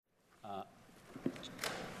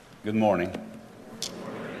Good morning.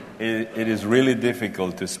 It is really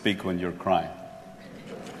difficult to speak when you're crying.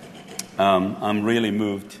 I'm really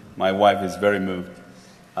moved. My wife is very moved.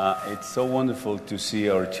 It's so wonderful to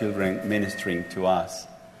see our children ministering to us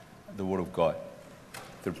the Word of God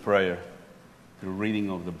through prayer, through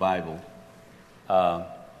reading of the Bible,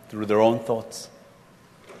 through their own thoughts.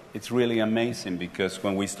 It's really amazing because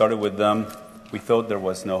when we started with them, we thought there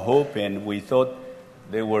was no hope, and we thought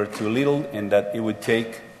they were too little and that it would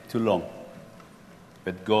take too long.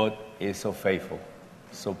 But God is so faithful,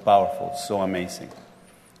 so powerful, so amazing.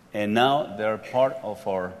 And now they're part of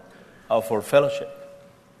our fellowship.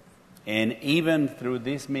 And even through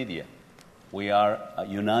this media, we are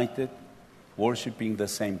united, worshiping the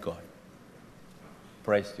same God.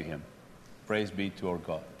 Praise to Him. Praise be to our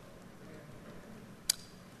God.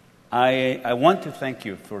 I want to thank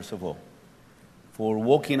you, first of all, for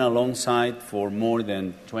walking alongside for more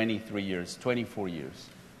than 24 years.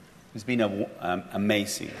 It's been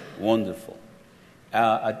amazing, wonderful.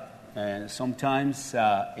 Sometimes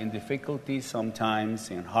in difficulty, sometimes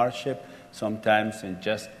in hardship, sometimes in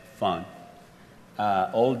just fun.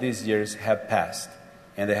 All these years have passed,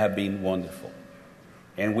 and they have been wonderful.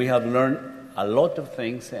 And we have learned a lot of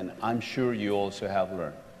things, and I'm sure you also have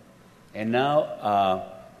learned. And now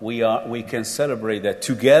we can celebrate that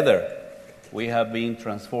together we have been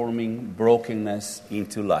transforming brokenness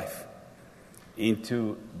into life,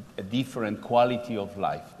 into a different quality of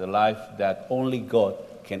life, the life that only God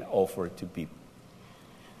can offer to people.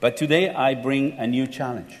 But today I bring a new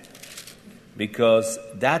challenge, because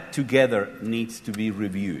that together needs to be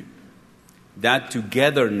reviewed. That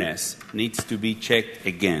togetherness needs to be checked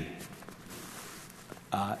again.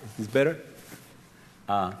 Is this better?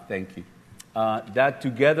 Thank you. That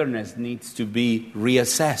togetherness needs to be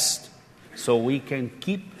reassessed so we can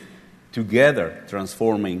keep together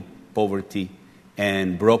transforming poverty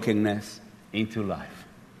and brokenness into life.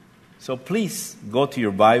 So please go to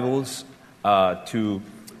your Bibles to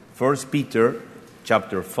 1 Peter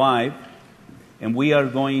chapter 5, and we are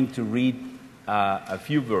going to read a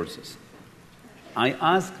few verses. I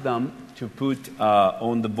asked them to put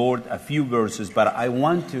on the board a few verses, but I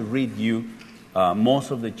want to read you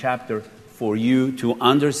most of the chapter for you to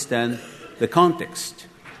understand the context.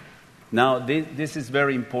 Now, this is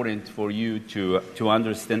very important for you to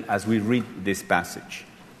understand as we read this passage.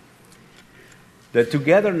 The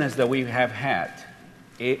togetherness that we have had,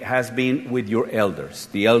 it has been with your elders,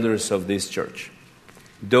 the elders of this church.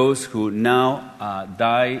 Those who now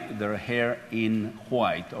dye their hair in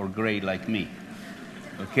white or gray like me.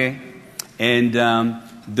 Okay? And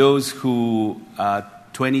those who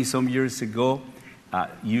 20-some years ago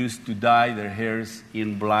used to dye their hairs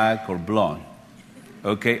in black or blonde.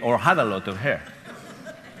 Okay, or had a lot of hair,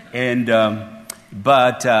 and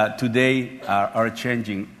but today are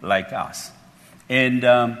changing like us, and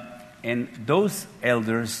those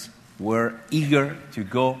elders were eager to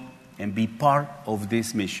go and be part of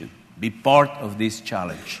this mission, be part of this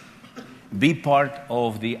challenge, be part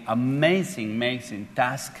of the amazing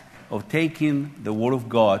task of taking the Word of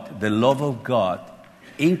God, the love of God,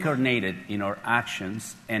 incarnated in our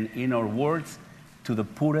actions and in our words to the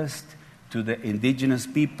poorest, to the indigenous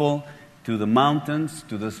people, to the mountains,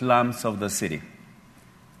 to the slums of the city.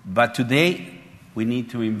 But today, we need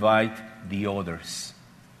to invite the others,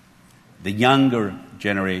 the younger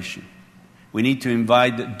generation. We need to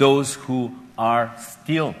invite those who are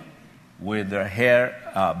still with their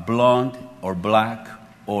hair blonde or black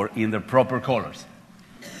or in the proper colors.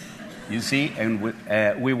 You see, and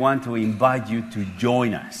we want to invite you to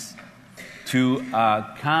join us, to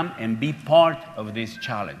come and be part of this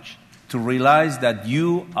challenge, to realize that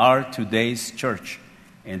you are today's church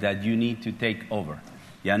and that you need to take over.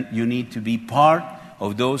 You need to be part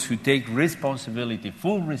of those who take responsibility,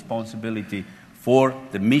 full responsibility for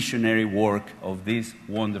the missionary work of this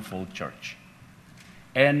wonderful church.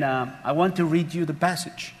 And I want to read you the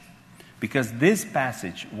passage, because this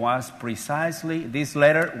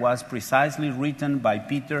letter was precisely written by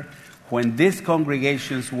Peter when these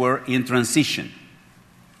congregations were in transition.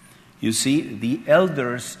 You see, the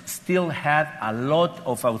elders still had a lot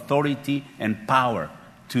of authority and power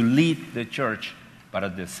to lead the church, but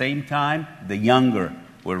at the same time, the younger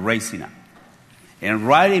were raising up. And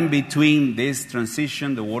right in between this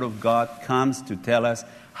transition, the Word of God comes to tell us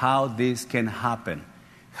how this can happen,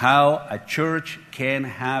 how a church can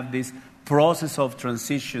have this process of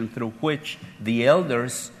transition through which the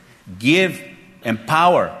elders give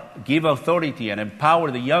authority and empower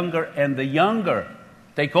the younger, and the younger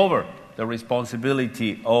take over the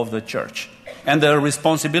responsibility of the church. And the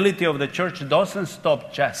responsibility of the church doesn't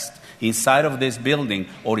stop just inside of this building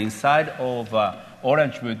or inside of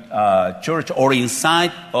Orangewood Church or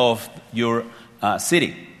inside of your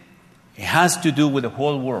city. It has to do with the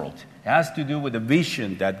whole world. It has to do with the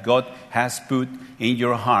vision that God has put in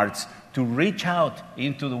your hearts to reach out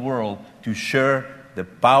into the world to share the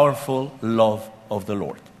powerful love of the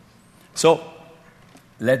Lord. So,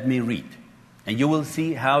 let me read. And you will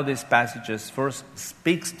see how this passage first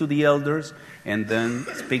speaks to the elders and then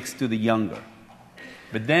speaks to the younger.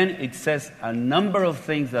 But then it says a number of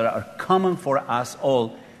things that are common for us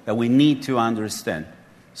all that we need to understand.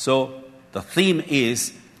 So the theme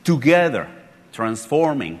is together,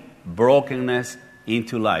 transforming brokenness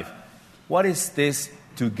into life. What is this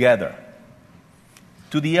together?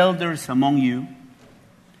 To the elders among you,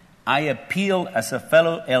 I appeal as a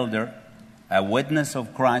fellow elder, a witness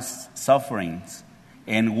of Christ's sufferings,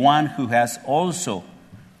 and one who has also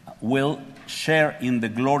will share in the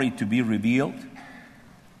glory to be revealed.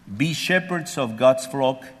 Be shepherds of God's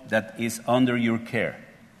flock that is under your care,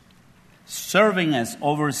 serving as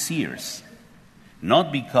overseers,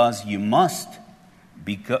 not because you must,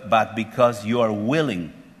 but because you are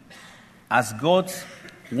willing, as God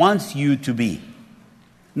wants you to be.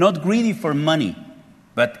 Not greedy for money,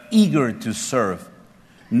 but eager to serve,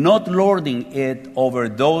 not lording it over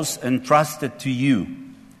those entrusted to you,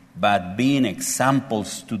 but being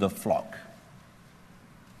examples to the flock.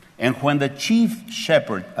 And when the chief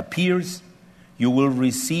shepherd appears, you will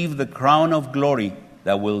receive the crown of glory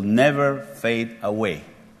that will never fade away.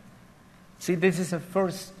 See, this is a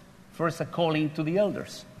first a calling to the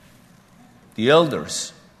elders. The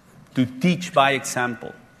elders to teach by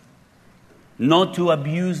example, not to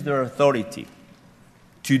abuse their authority,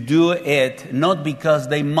 to do it not because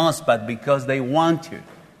they must, but because they want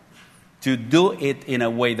to do it in a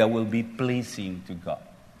way that will be pleasing to God.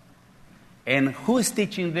 And who is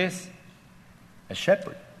teaching this? A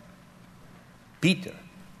shepherd. Peter.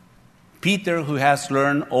 Peter, who has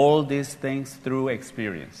learned all these things through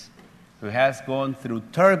experience, who has gone through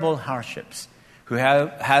terrible hardships, who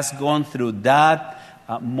has gone through that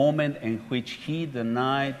moment in which he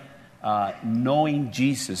denied knowing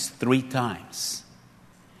Jesus 3 times,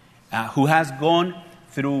 who has gone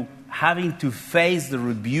through having to face the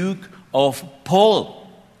rebuke of Paul,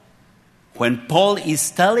 when Paul is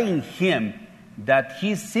telling him that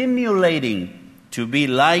he's simulating to be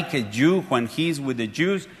like a Jew when he's with the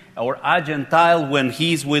Jews, or a Gentile when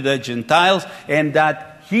he's with the Gentiles, and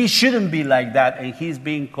that he shouldn't be like that, and he's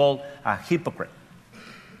being called a hypocrite.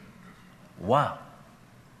 Wow.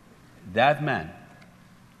 That man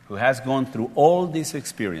who has gone through all these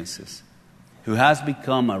experiences, who has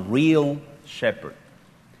become a real shepherd,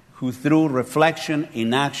 who through reflection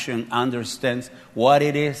in action understands what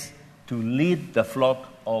it is to lead the flock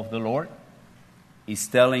of the Lord, is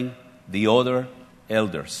telling the other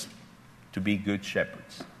elders to be good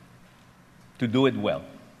shepherds, to do it well,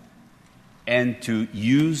 and to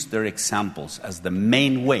use their examples as the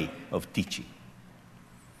main way of teaching.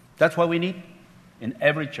 That's what we need in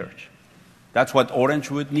every church. That's what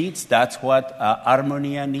Orangewood needs. That's what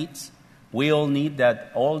Harmonia needs. We all need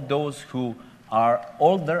that. All those who are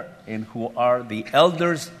older and who are the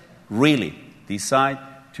elders really decide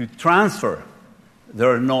to transfer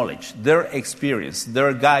their knowledge, their experience,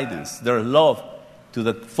 their guidance, their love to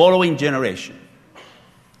the following generation.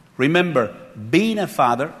 Remember, being a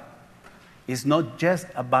father is not just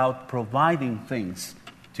about providing things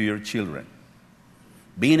to your children.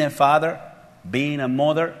 Being a father, being a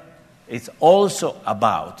mother, it's also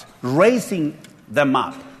about raising them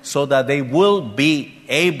up so that they will be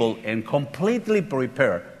able and completely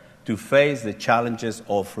prepared to face the challenges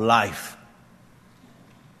of life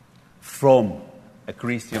from a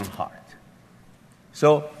Christian heart.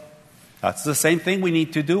 So that's the same thing we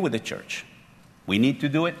need to do with the church. We need to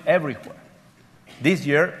do it everywhere. This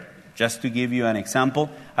year, just to give you an example,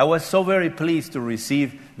 I was so very pleased to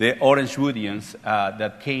receive the Orangewoodians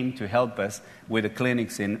that came to help us with the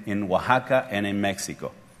clinics in Oaxaca and in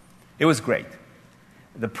Mexico. It was great.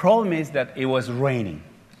 The problem is that it was raining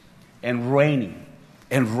and raining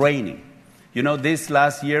and raining. You know, this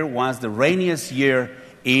last year was the rainiest year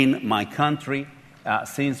in my country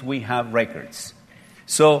since we have records.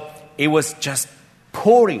 So it was just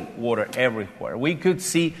pouring water everywhere. We could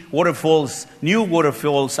see waterfalls, new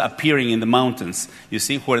waterfalls appearing in the mountains. You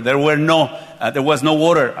see, where there was no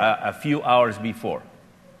water a few hours before.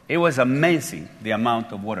 It was amazing, the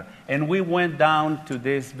amount of water. And we went down to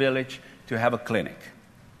this village to have a clinic.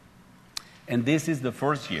 And this is the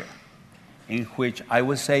first year in which I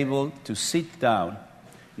was able to sit down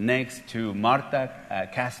next to Marta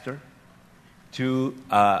Castor to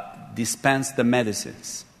dispense the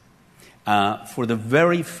medicines. For the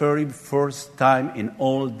very first time in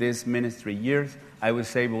all these ministry years, I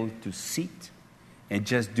was able to sit and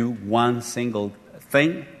just do one single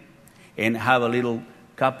thing and have a little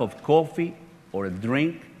cup of coffee or a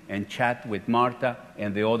drink and chat with Martha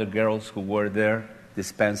and the other girls who were there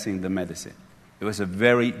dispensing the medicine. It was a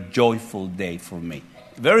very joyful day for me.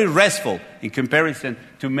 Very restful in comparison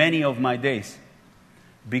to many of my days.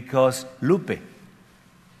 Because Lupe,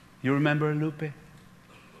 you remember Lupe?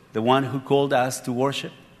 The one who called us to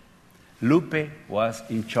worship? Lupe was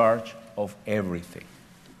in charge of everything.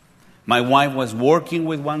 My wife was working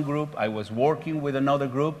with one group. I was working with another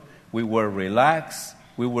group. We were relaxed.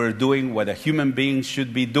 We were doing what a human being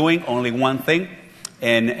should be doing, only one thing.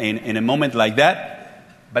 And in a moment like that,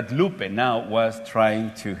 but Lupe now was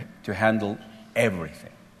trying to handle everything.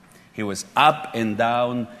 He was up and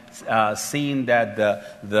down, seeing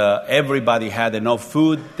that everybody had enough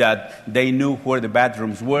food, that they knew where the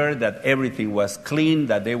bathrooms were, that everything was clean,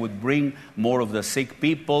 that they would bring more of the sick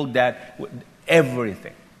people, that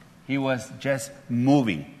everything. He was just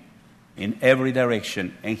moving in every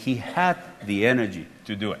direction, and he had the energy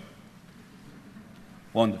to do it.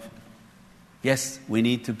 Wonderful. Yes, we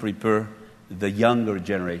need to prepare the younger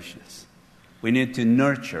generations. We need to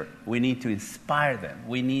nurture. We need to inspire them.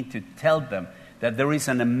 We need to tell them that there is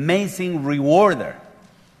an amazing reward there.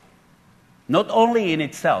 Not only in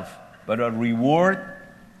itself, but a reward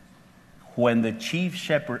when the chief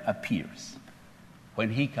shepherd appears,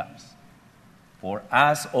 when he comes. For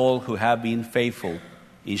us all who have been faithful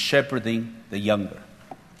in shepherding the younger.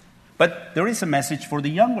 But there is a message for the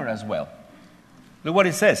younger as well. Look what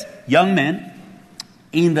it says. Young men,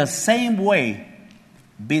 in the same way,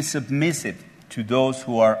 be submissive to those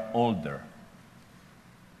who are older.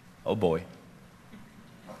 Oh boy.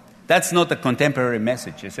 That's not a contemporary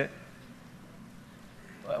message, is it?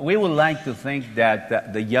 We would like to think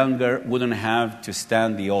that the younger wouldn't have to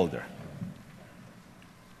stand the older.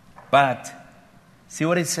 But, see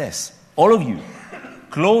what it says. All of you,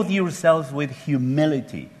 clothe yourselves with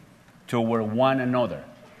humility toward one another.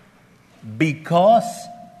 Because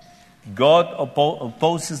God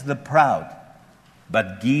opposes the proud,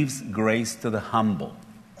 but gives grace to the humble.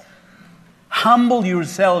 Humble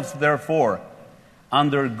yourselves, therefore,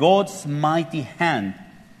 under God's mighty hand,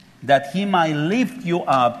 that he might lift you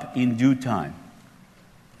up in due time.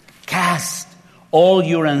 Cast all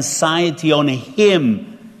your anxiety on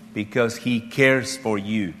him, because he cares for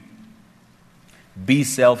you. Be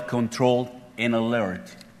self-controlled and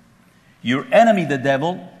alert. Your enemy, the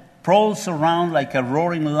devil, prowls around like a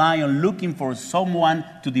roaring lion looking for someone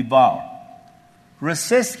to devour.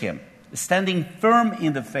 Resist him, standing firm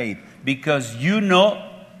in the faith, because you know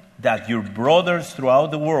that your brothers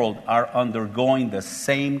throughout the world are undergoing the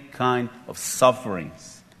same kind of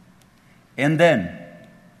sufferings. And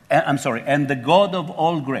the God of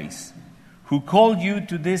all grace, who called you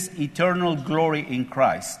to this eternal glory in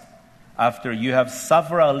Christ, after you have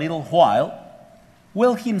suffered a little while,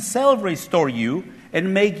 will himself restore you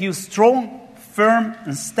and make you strong, firm,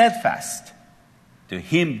 and steadfast. To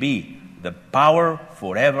him be the power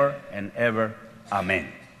forever and ever. Amen.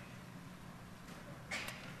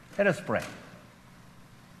 Let us pray.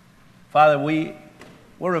 Father, we're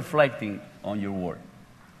reflecting on your word.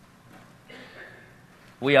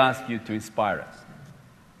 We ask you to inspire us.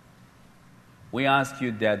 We ask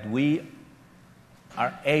you that we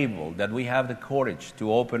are able, that we have the courage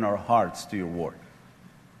to open our hearts to your word.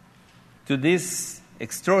 To this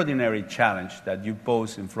extraordinary challenge that you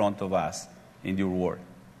pose in front of us in your word.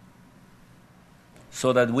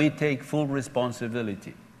 So that we take full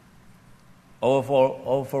responsibility of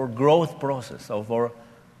our growth process, of our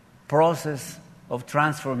process of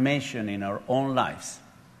transformation in our own lives.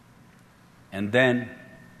 And then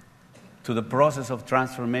to the process of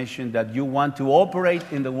transformation that you want to operate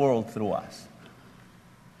in the world through us.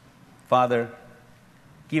 Father,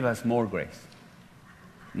 give us more grace,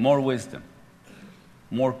 more wisdom,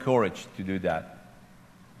 more courage to do that.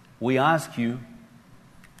 We ask you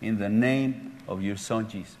in the name of your Son,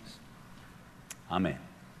 Jesus. Amen.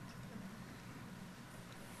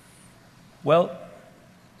 Well,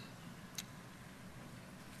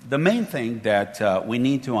 the main thing that we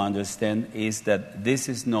need to understand is that this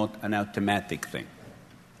is not an automatic thing.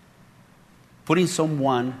 Putting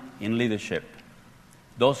someone in leadership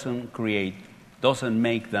doesn't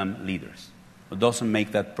make them leaders, or doesn't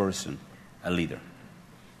make that person a leader.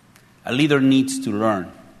 A leader needs to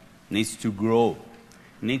learn, needs to grow,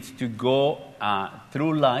 needs to go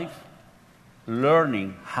through life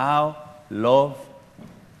learning how love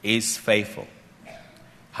is faithful,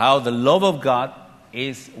 how the love of God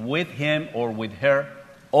is with him or with her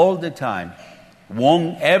all the time,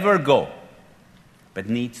 won't ever go, but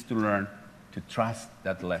needs to learn to trust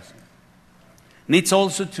that lesson. Needs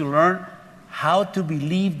also to learn how to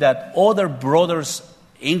believe that other brothers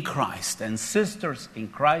in Christ and sisters in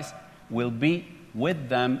Christ will be with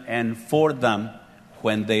them and for them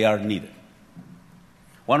when they are needed.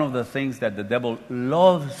 One of the things that the devil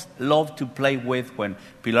loved to play with when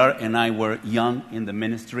Pilar and I were young in the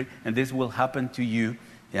ministry, and this will happen to you,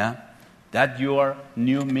 that you are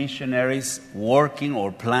new missionaries working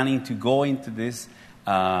or planning to go into this,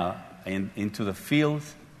 into the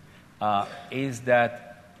fields, is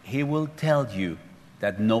that he will tell you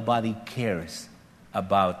that nobody cares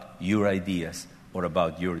about your ideas or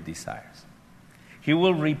about your desires. He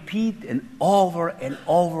will repeat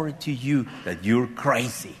over to you that you're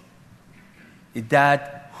crazy.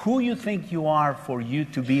 That who you think you are for you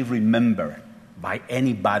to be remembered by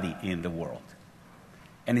anybody in the world.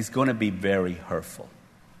 And it's going to be very hurtful.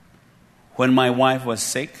 When my wife was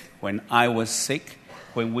sick, when I was sick,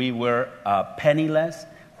 when we were penniless,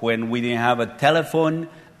 when we didn't have a telephone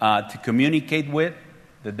to communicate with,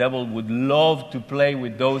 the devil would love to play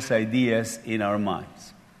with those ideas in our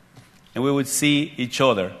minds. And we would see each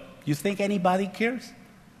other. You think anybody cares?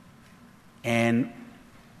 And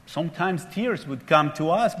sometimes tears would come to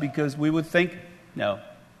us because we would think, no,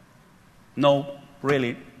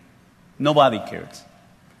 really, nobody cares.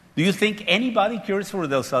 Do you think anybody cares for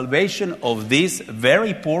the salvation of these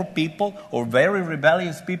very poor people or very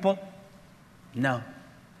rebellious people? No.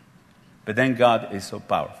 But then God is so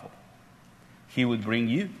powerful. He would bring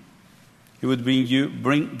you. He would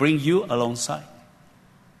bring you alongside.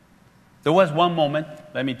 There was one moment,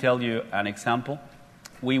 let me tell you an example.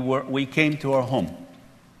 We came to our home.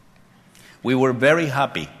 We were very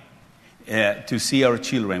happy to see our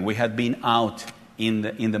children. We had been out in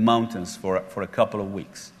the mountains for a couple of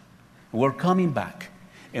weeks. We're coming back,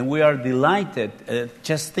 and we are delighted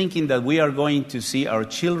just thinking that we are going to see our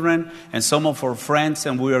children and some of our friends,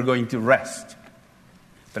 and we are going to rest.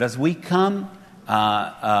 But as we come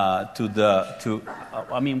as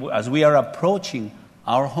we are approaching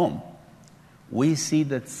our home, we see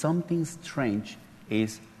that something strange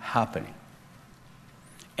is happening.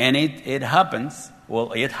 And it happened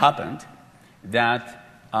that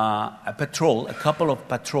a couple of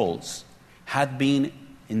patrols had been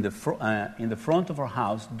in the front of our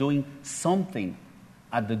house doing something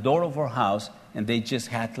at the door of our house, and they just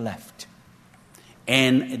had left.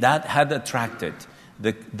 And that had attracted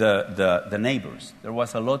the neighbors. There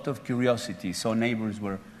was a lot of curiosity, so neighbors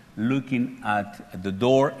were looking at the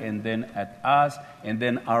door and then at us, and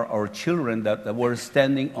then our children that were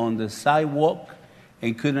standing on the sidewalk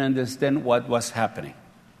and couldn't understand what was happening.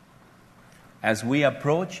 As we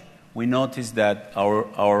approached, we noticed that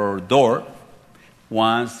our door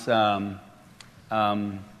was,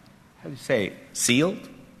 sealed,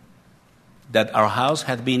 that our house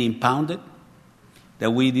had been impounded,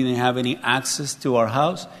 that we didn't have any access to our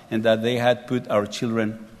house, and that they had put our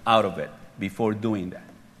children out of it before doing that.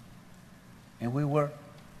 And we were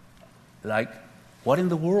like, what in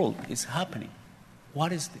the world is happening?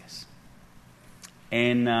 What is this?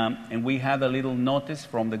 And we had a little notice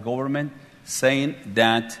from the government saying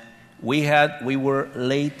that we were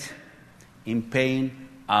late in paying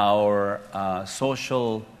our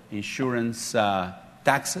social insurance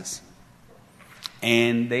taxes,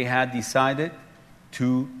 and they had decided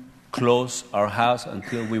to close our house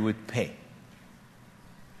until we would pay.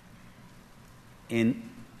 And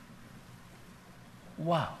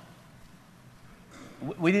wow,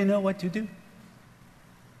 we didn't know what to do.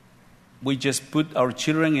 We just put our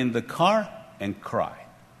children in the car and cried.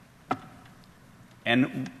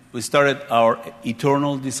 And we started our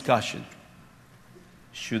eternal discussion.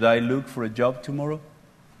 Should I look for a job tomorrow?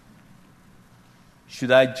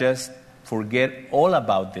 Should I just forget all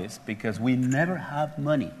about this because we never have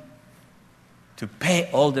money to pay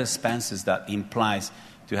all the expenses that implies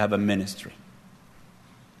to have a ministry?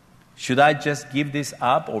 Should I just give this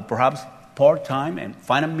up or perhaps part-time and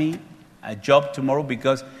find me a job tomorrow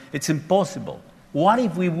because it's impossible? What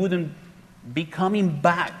if we wouldn't be coming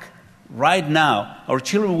back right now? Our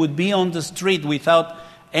children would be on the street without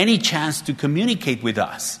any chance to communicate with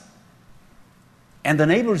us. And the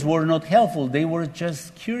neighbors were not helpful. They were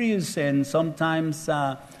just curious and sometimes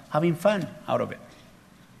having fun out of it.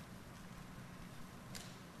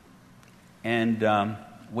 And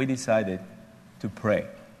we decided to pray.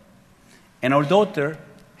 And our daughter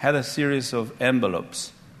had a series of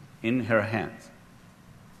envelopes in her hands.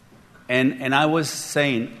 And I was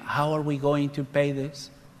saying, how are we going to pay this?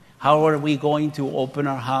 How are we going to open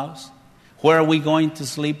our house? Where are we going to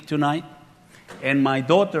sleep tonight? And my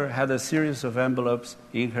daughter had a series of envelopes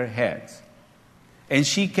in her hands. And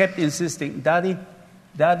she kept insisting, Daddy,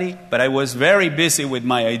 Daddy. But I was very busy with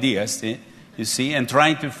my ideas, you see, and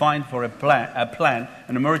trying to find for a plan,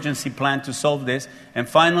 an emergency plan to solve this. And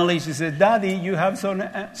finally she said, Daddy, you have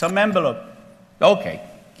some envelope. Okay,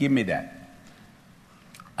 give me that.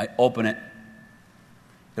 I open it.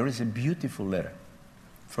 There is a beautiful letter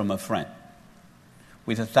from a friend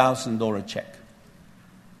with a $1,000 check.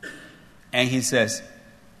 And he says,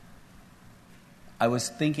 I was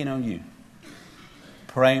thinking of you,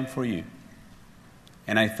 praying for you,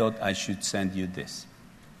 and I thought I should send you this.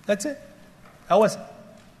 That's it. That was it.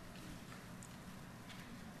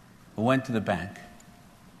 I went to the bank,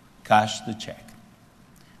 cashed the check,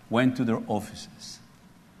 went to their offices,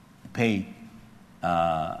 paid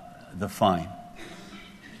the fine,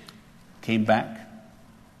 came back,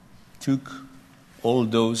 took all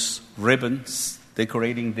those ribbons,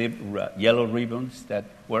 decorating the yellow ribbons that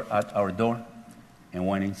were at our door, and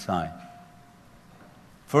went inside.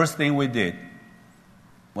 First thing we did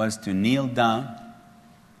was to kneel down,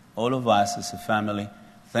 all of us as a family,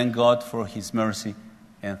 thank God for His mercy,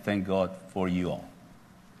 and thank God for you all.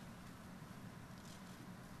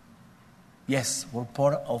 Yes, we're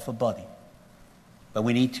part of a body, but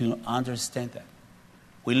we need to understand that.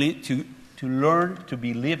 We need to learn to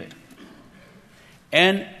believe it.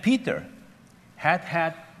 And Peter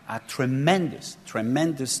had a tremendous,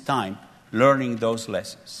 tremendous time learning those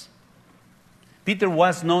lessons. Peter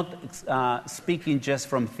was not speaking just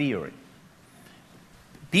from theory.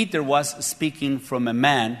 Peter was speaking from a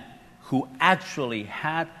man who actually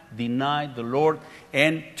had denied the Lord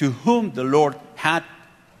and to whom the Lord had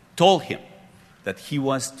told him that he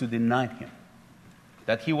was to deny him,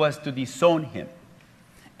 that he was to disown him.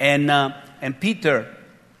 And Peter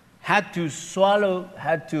had to swallow,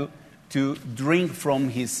 had to drink from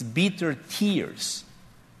his bitter tears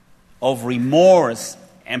of remorse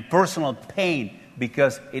and personal pain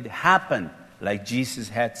because it happened like Jesus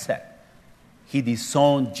had said. He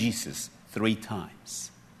disowned Jesus 3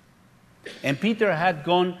 times. And Peter had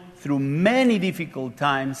gone through many difficult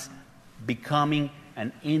times becoming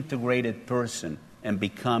an integrated person and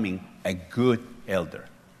becoming a good elder,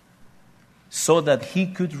 so that he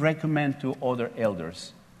could recommend to other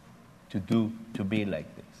elders to be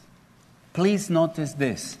like this. Please notice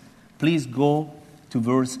this. Please go to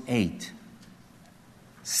verse 8.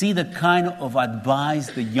 See the kind of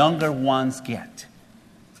advice the younger ones get.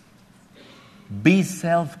 Be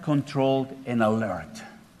self-controlled and alert.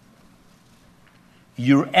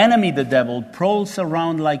 Your enemy, the devil, prowls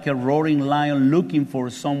around like a roaring lion looking for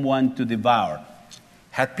someone to devour.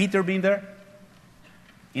 Had Peter been there?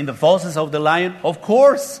 In the fauces of the lion? Of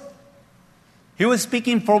course. He was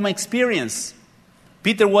speaking from experience.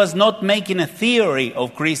 Peter was not making a theory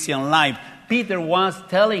of Christian life. Peter was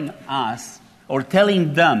telling us, or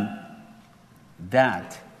telling them,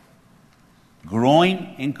 that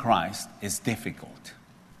growing in Christ is difficult.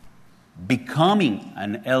 Becoming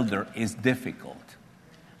an elder is difficult.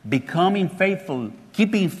 Becoming faithful,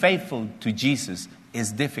 keeping faithful to Jesus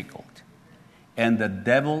is difficult. And the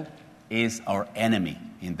devil is our enemy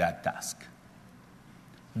in that task.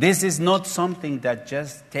 This is not something that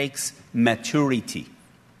just takes maturity,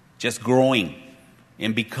 just growing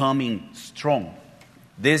and becoming strong.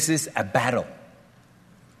 This is a battle.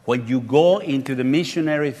 When you go into the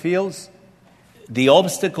missionary fields, the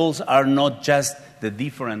obstacles are not just the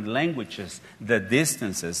different languages, the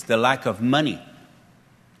distances, the lack of money.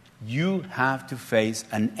 You have to face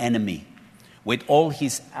an enemy with all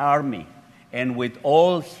his army and with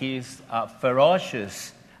all his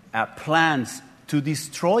ferocious plans to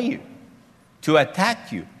destroy you, to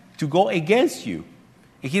attack you, to go against you.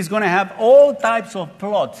 He's going to have all types of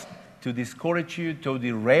plots to discourage you, to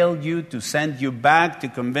derail you, to send you back, to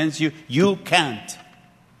convince you you can't.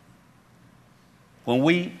 When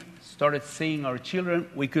we started seeing our children,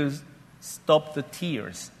 we could stop the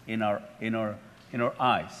tears in our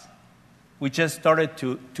eyes. We just started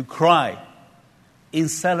to cry in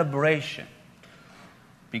celebration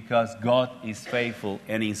because God is faithful,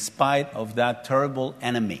 and in spite of that terrible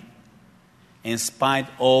enemy, in spite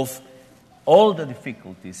of all the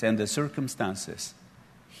difficulties and the circumstances,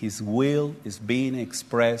 His will is being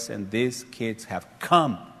expressed, and these kids have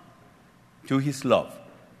come to His love,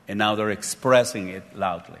 and now they're expressing it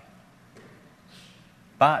loudly.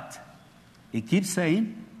 But He keeps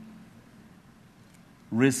saying,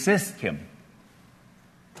 resist him,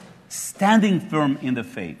 standing firm in the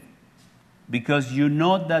faith, because you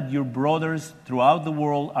know that your brothers throughout the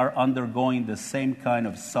world are undergoing the same kind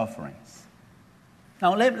of sufferings.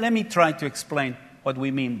 Now, let me try to explain what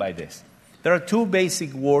we mean by this. There are 2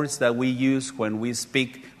 basic words that we use when we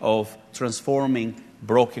speak of transforming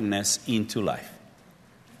brokenness into life.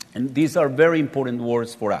 And these are very important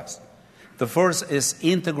words for us. The first is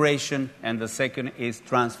integration, and the second is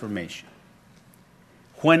transformation.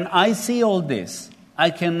 When I see all this, I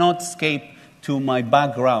cannot escape to my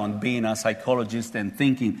background being a psychologist and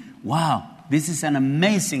thinking, wow, this is an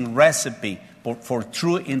amazing recipe for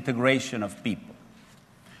true integration of people.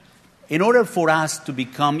 In order for us to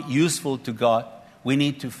become useful to God, we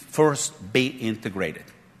need to first be integrated.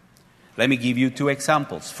 Let me give you two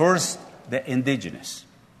examples. First, the indigenous.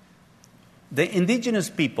 The indigenous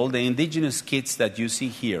people, the indigenous kids that you see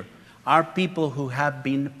here, are people who have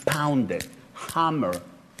been pounded, hammered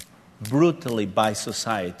brutally by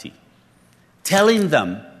society, telling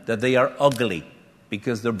them that they are ugly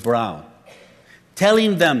because they're brown,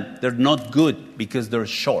 telling them they're not good because they're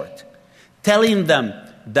short, telling them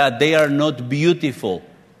that they are not beautiful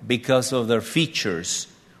because of their features,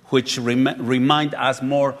 which remind us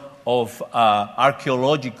more of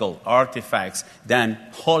archaeological artifacts than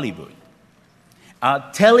Hollywood.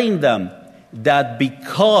 Telling them that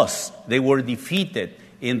because they were defeated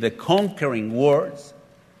in the conquering wars,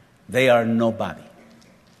 they are nobody.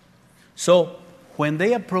 So when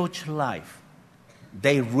they approach life,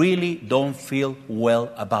 they really don't feel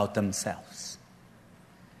well about themselves.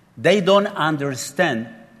 They don't understand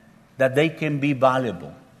that they can be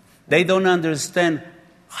valuable. They don't understand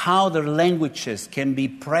how their languages can be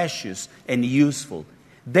precious and useful.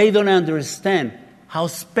 They don't understand how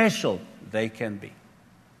special they can be.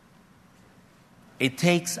 It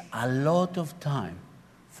takes a lot of time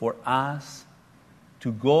for us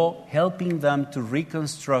to go helping them to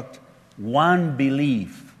reconstruct one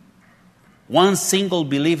belief, one single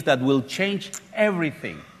belief that will change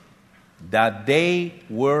everything, that they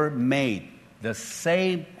were made the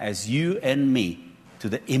same as you and me to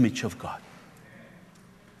the image of God.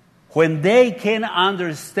 When they can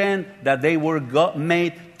understand that they were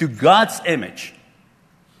made to God's image,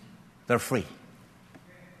 they're free.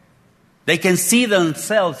 They can see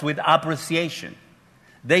themselves with appreciation.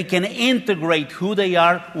 They can integrate who they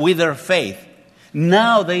are with their faith.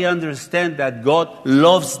 Now they understand that God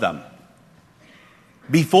loves them.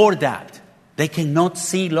 Before that, they cannot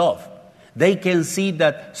see love. They can see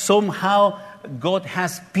that somehow God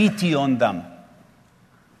has pity on them.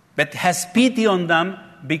 But has pity on them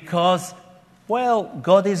because, well,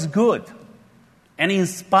 God is good. And in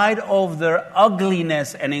spite of their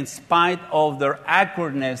ugliness and in spite of their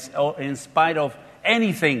awkwardness or in spite of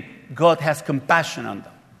anything, God has compassion on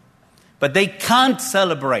them. But they can't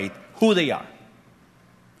celebrate who they are.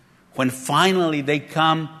 When finally they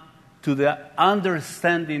come to the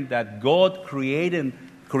understanding that God created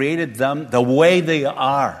them the way they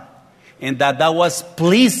are and that was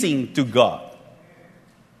pleasing to God,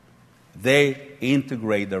 they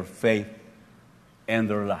integrate their faith and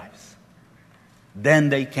their lives. Then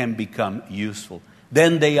they can become useful.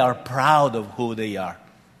 Then they are proud of who they are.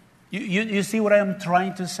 You see what I am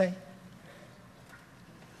trying to say?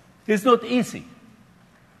 It's not easy.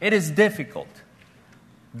 It is difficult.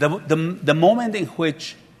 The moment in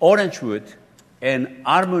which Orangewood and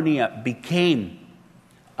Armonia became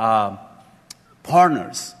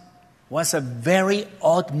partners was a very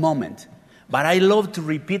odd moment. But I love to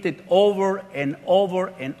repeat it over and over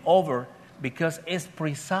and over because it's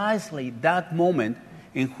precisely that moment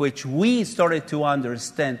in which we started to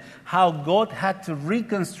understand how God had to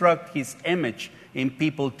reconstruct His image in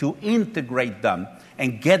people to integrate them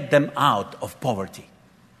and get them out of poverty.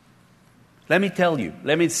 Let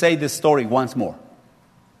me say this story once more.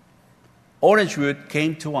 Orangewood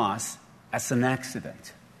came to us as an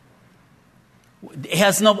accident. It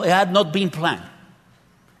had not been planned.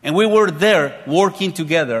 And we were there working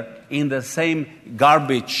together in the same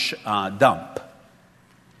garbage dump.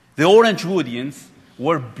 The Orangewoodians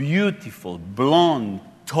were beautiful, blonde,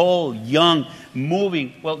 tall, young,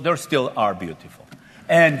 moving. Well, they still are beautiful.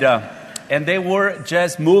 And they were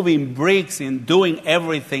just moving bricks and doing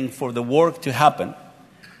everything for the work to happen.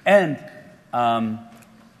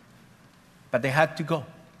 But they had to go.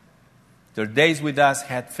 Their days with us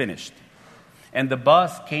had finished. And the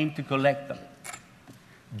bus came to collect them.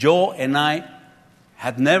 Joe and I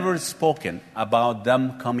had never spoken about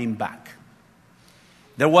them coming back.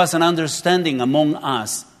 There was an understanding among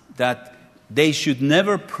us that they should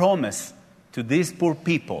never promise to these poor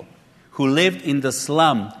people who lived in the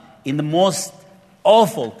slum in the most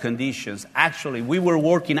awful conditions. Actually, we were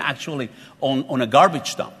working on a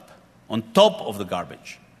garbage dump, on top of the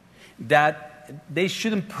garbage, that they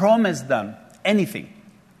shouldn't promise them anything,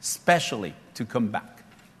 especially to come back.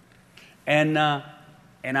 And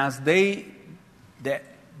as the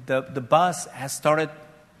bus has started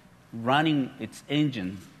running its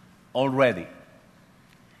engine already,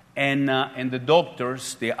 And the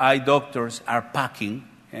doctors, the eye doctors, are packing,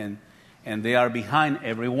 and they are behind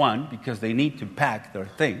everyone because they need to pack their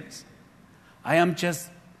things. I am just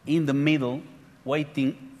in the middle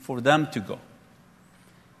waiting for them to go.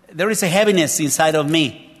 There is a heaviness inside of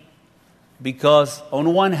me because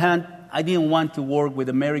on one hand, I didn't want to work with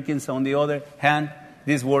Americans. On the other hand,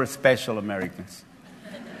 these were special Americans.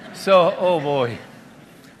 So, oh boy,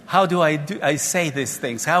 how do I say these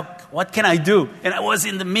things? What can I do? And I was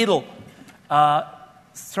in the middle,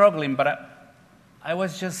 struggling, but I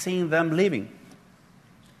was just seeing them leaving.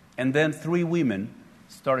 And then 3 women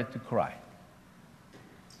started to cry.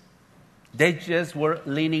 They just were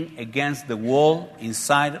leaning against the wall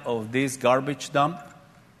inside of this garbage dump,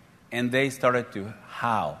 and they started to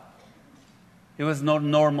howl. It was not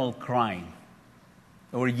normal crying.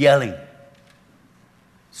 They were yelling.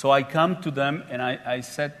 So I come to them and I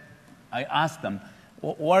asked them,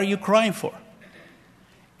 what are you crying for?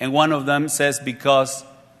 And one of them says, because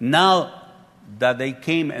now that they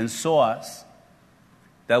came and saw us,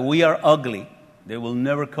 that we are ugly, they will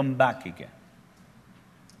never come back again.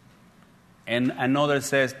 And another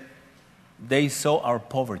says, they saw our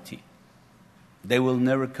poverty. They will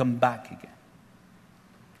never come back again.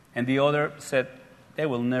 And the other said, they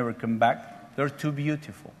will never come back. They're too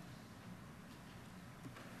beautiful.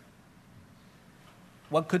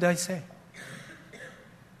 What could I say?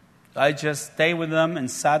 I just stayed with them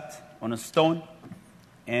and sat on a stone.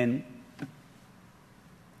 And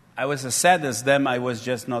I was as sad as them. I was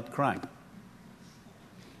just not crying.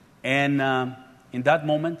 And in that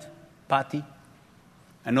moment, Patty,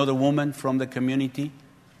 another woman from the community,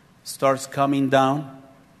 starts coming down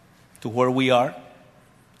to where we are.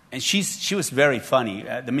 And she was very funny.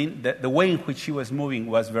 The way in which she was moving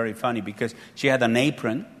was very funny because she had an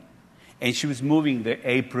apron, and she was moving the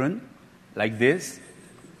apron like this,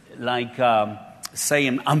 like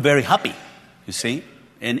saying, I'm very happy, you see,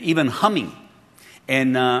 and even humming.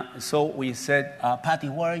 And so we said, Patty,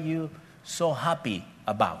 what are you so happy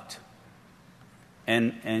about?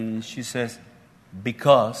 And she says,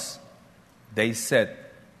 because they said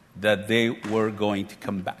that they were going to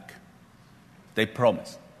come back. They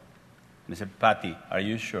promised. And I said, Patty, are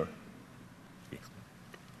you sure? Yes.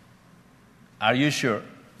 Are you sure?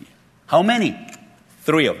 Yes. How many?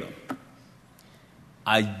 3 of them.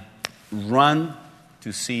 I ran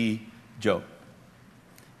to see Joe.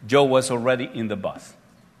 Joe was already in the bus.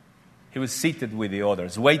 He was seated with the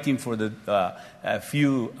others, waiting for the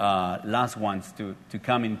few last ones to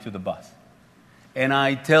come into the bus. And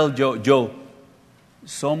I tell Joe,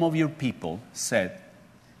 some of your people said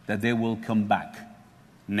that they will come back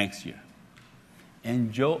next year.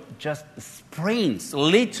 And Joe just springs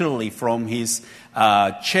literally from his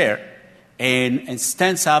chair and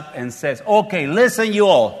stands up and says, okay, listen you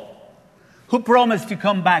all. Who promised to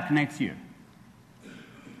come back next year?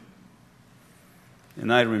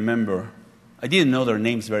 And I remember, I didn't know their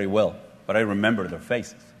names very well, but I remember their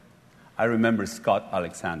faces. I remember Scott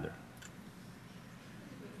Alexander.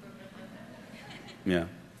 Yeah.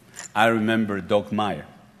 I remember Doc Meyer.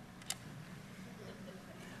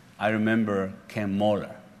 I remember Ken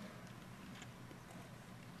Moller.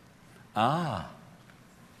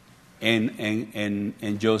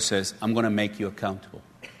 And Joe says, I'm going to make you accountable.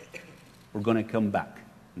 We're going to come back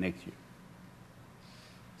next year.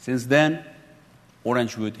 Since then,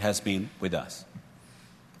 Orangewood has been with us.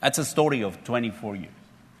 That's a story of 24 years.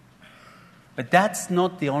 But that's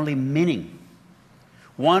not the only meaning.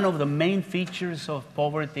 One of the main features of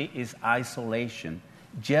poverty is isolation.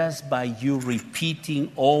 Just by you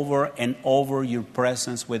repeating over and over your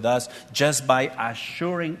presence with us, just by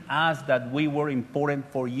assuring us that we were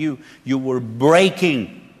important for you, you were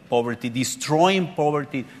breaking poverty, destroying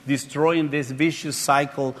this vicious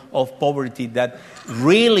cycle of poverty that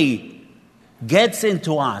really gets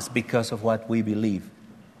into us because of what we believe,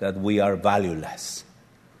 that we are valueless.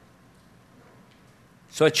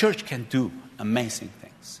 So a church can do amazing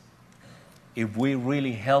things if we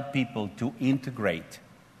really help people to integrate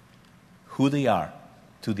who they are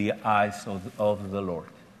to the eyes of the Lord.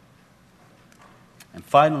 And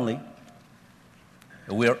finally,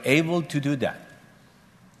 if we are able to do that,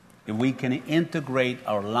 if we can integrate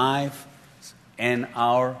our life and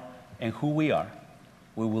who we are,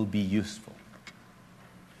 we will be useful.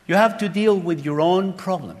 You have to deal with your own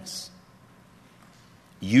problems.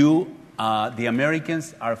 The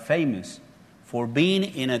Americans are famous for being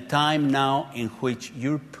in a time now in which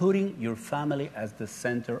you're putting your family as the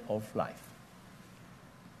center of life.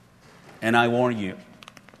 And I warn you,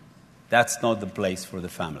 that's not the place for the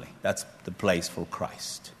family. That's the place for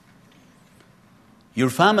Christ. Your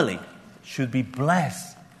family should be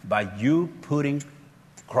blessed by you putting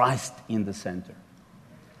Christ in the center.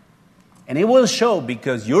 And it will show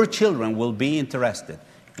because your children will be interested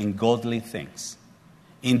in godly things,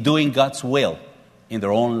 in doing God's will in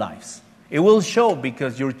their own lives. It will show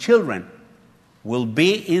because your children will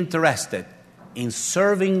be interested in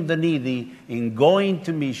serving the needy, in going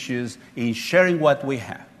to missions, in sharing what we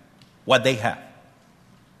have, what they have.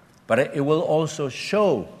 But it will also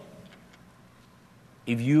show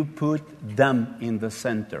if you put them in the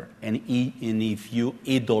center and if you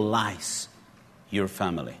idolize your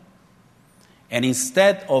family. And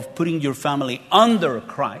instead of putting your family under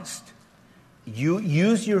Christ, you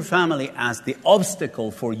use your family as the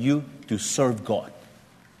obstacle for you to serve God.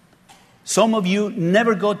 Some of you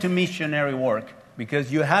never go to missionary work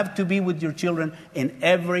because you have to be with your children in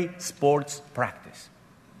every sports practice.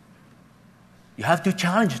 You have to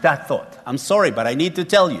challenge that thought. I'm sorry, but I need to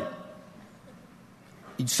tell you.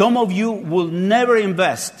 Some of you will never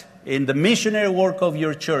invest in the missionary work of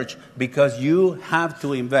your church because you have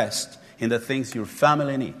to invest in the things your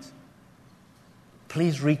family needs.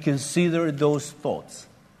 Please reconsider those thoughts.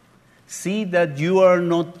 See that you are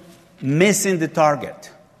not missing the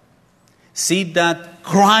target. See that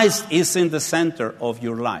Christ is in the center of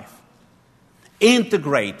your life.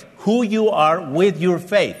 Integrate who you are with your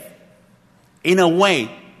faith in a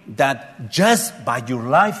way that just by your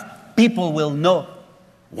life, people will know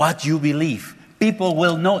what you believe. People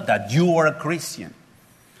will know that you are a Christian.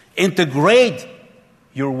 Integrate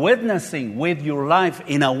your witnessing with your life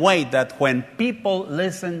in a way that when people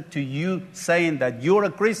listen to you saying that you're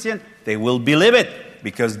a Christian, they will believe it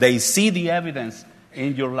because they see the evidence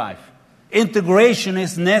in your life. Integration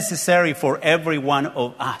is necessary for every one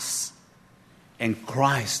of us. And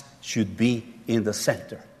Christ should be in the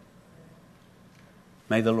center.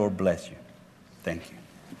 May the Lord bless you. Thank you.